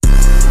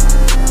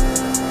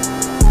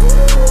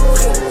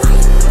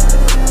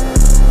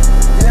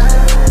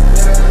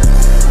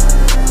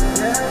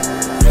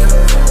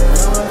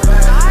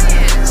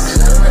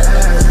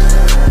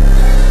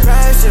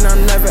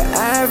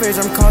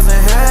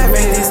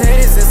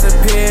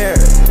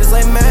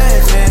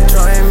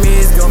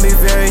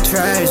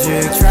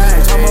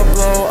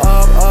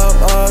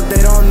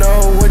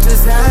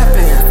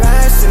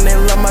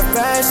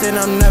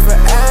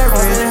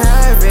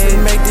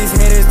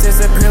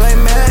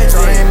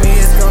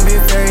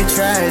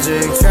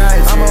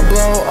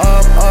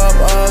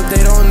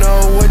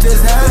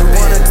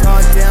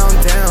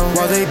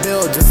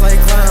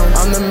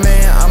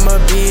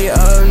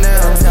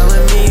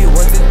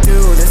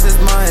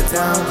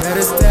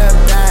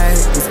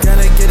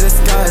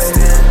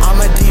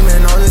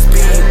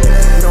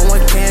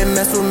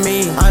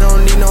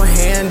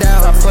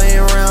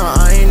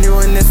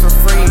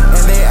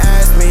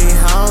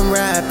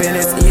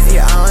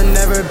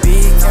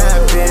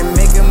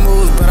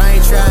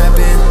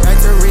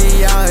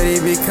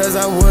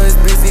cause I was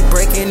busy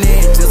breaking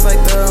it, just like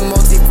the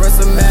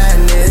multiverse of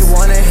madness. They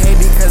wanna hate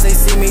because they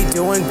see me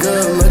doing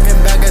good, looking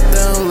back at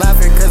them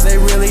laughing cause they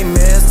really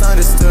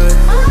misunderstood.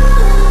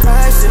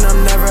 Passion,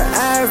 I'm never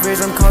average,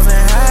 I'm causing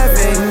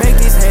havoc.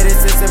 Make these haters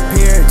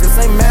disappear just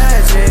like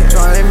magic.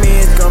 Trying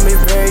me is gonna be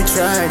very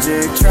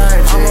tragic.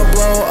 I'ma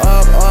blow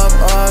up,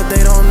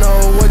 they don't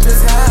know what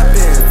just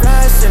happened.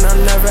 Passion,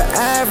 I'm never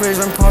average,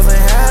 I'm causing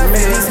havoc.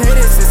 Make these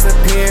haters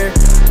disappear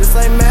just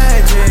like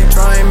magic.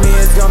 Trying me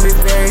is gonna be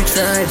very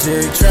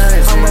tragic.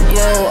 I'ma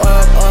blow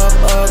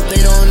up,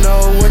 they don't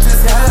know what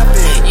just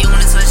happened. You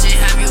wanna touch it,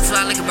 have you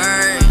fly like a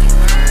bird.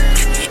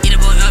 Eat a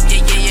boy up,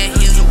 yeah,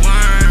 he's a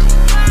worm.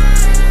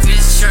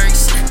 Fish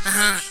sharks,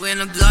 we're in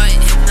the blood,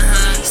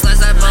 slice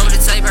that boy with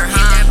a taper,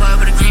 hit that boy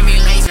with a creamy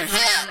laser.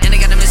 And I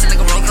got a mission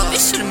like a roll call.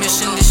 This shit a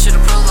mission, this shit a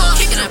prologue.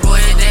 Kicking that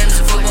boy, damn, it's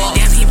a football.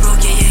 Damn, he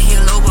broke, yeah, he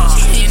a low ball.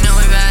 You know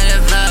we ride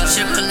the block.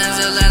 Shit put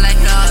lenses out like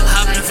hell.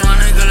 Hop in the phone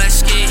and go like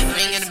skid.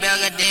 Ringing the bell,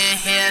 goddamn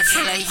hair,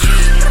 feel like you.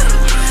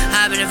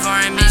 Hop in the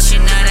foreign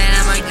mission, now that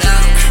I'm a go.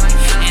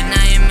 And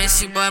I ain't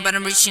missy boy, but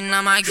I'm reaching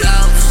on my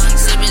goal.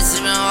 Sippin'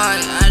 water,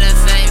 out of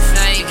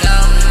fake go.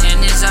 And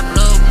this a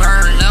blue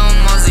bird, little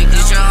Mosey,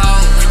 get your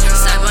hoe.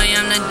 Side boy,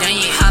 I'm not done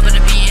yet. Hop in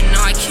the beat, and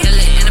know I kill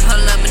it. And I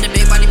pull up in the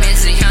big body man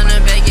to the counter,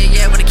 bag,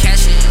 yeah, where the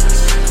cash is.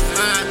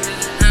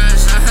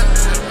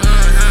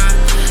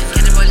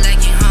 Get the boy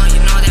like it, huh? You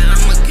know that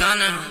I'm a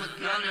gunner.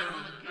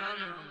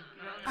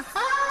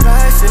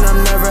 Passion,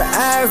 I'm never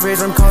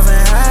average, I'm causing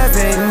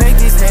havoc. Make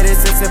these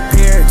haters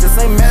disappear just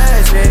like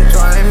magic.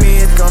 Trying me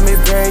is gonna be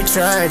very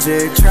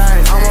tragic.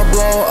 I'ma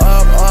blow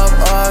up,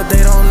 they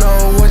don't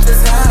know what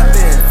just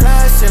happened.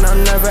 Passion,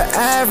 I'm never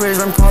average,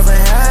 I'm causing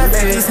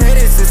havoc. Make these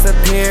haters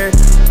disappear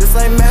just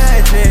like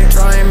magic.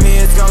 Trying me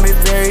is gonna be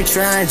very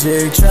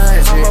tragic.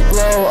 I'ma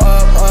blow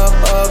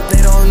up,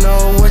 they don't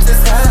know what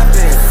just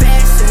happened.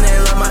 Fashion, they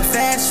love my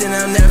fashion,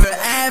 I'm never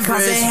average.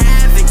 Causing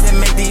havoc to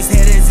make these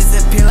haters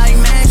disappear like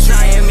magic.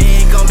 Trying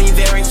me gon' be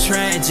very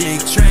tragic.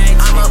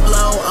 I'ma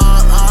blow